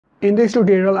In this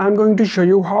tutorial, I'm going to show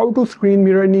you how to screen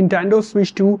mirror Nintendo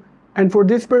Switch 2. And for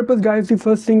this purpose, guys, the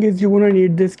first thing is you're gonna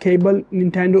need this cable,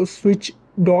 Nintendo Switch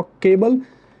dock cable.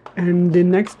 And the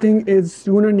next thing is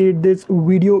you're gonna need this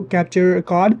video capture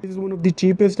card. This is one of the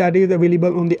cheapest that is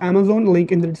available on the Amazon,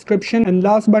 link in the description. And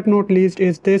last but not least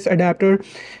is this adapter,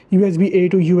 USB-A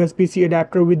to USB-C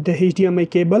adapter with the HDMI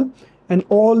cable. And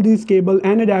all these cable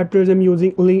and adapters I'm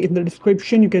using, link in the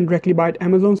description. You can directly buy it at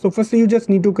Amazon. So firstly, you just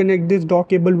need to connect this dock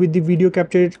cable with the video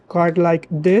capture card like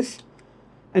this.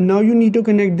 And now you need to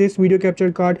connect this video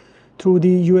capture card through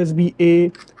the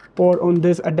USB-A port on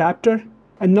this adapter.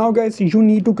 And now guys, you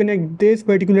need to connect this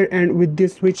particular end with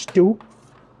this Switch 2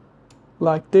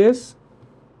 like this.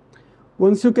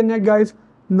 Once you connect, guys,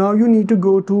 now you need to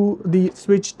go to the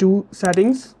Switch 2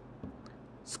 settings,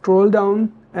 scroll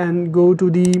down and go to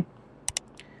the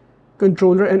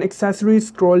controller and accessories,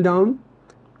 scroll down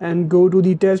and go to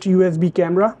the test USB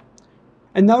camera.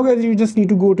 And now guys, you just need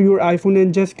to go to your iPhone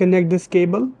and just connect this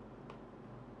cable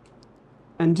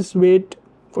and just wait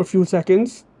for a few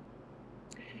seconds.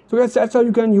 So guys, that's how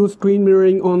you can use screen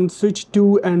mirroring on Switch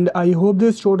 2, and I hope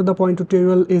this short to the point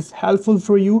tutorial is helpful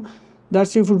for you.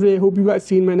 That's it for today. I hope you guys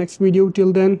see in my next video.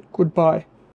 Till then, goodbye.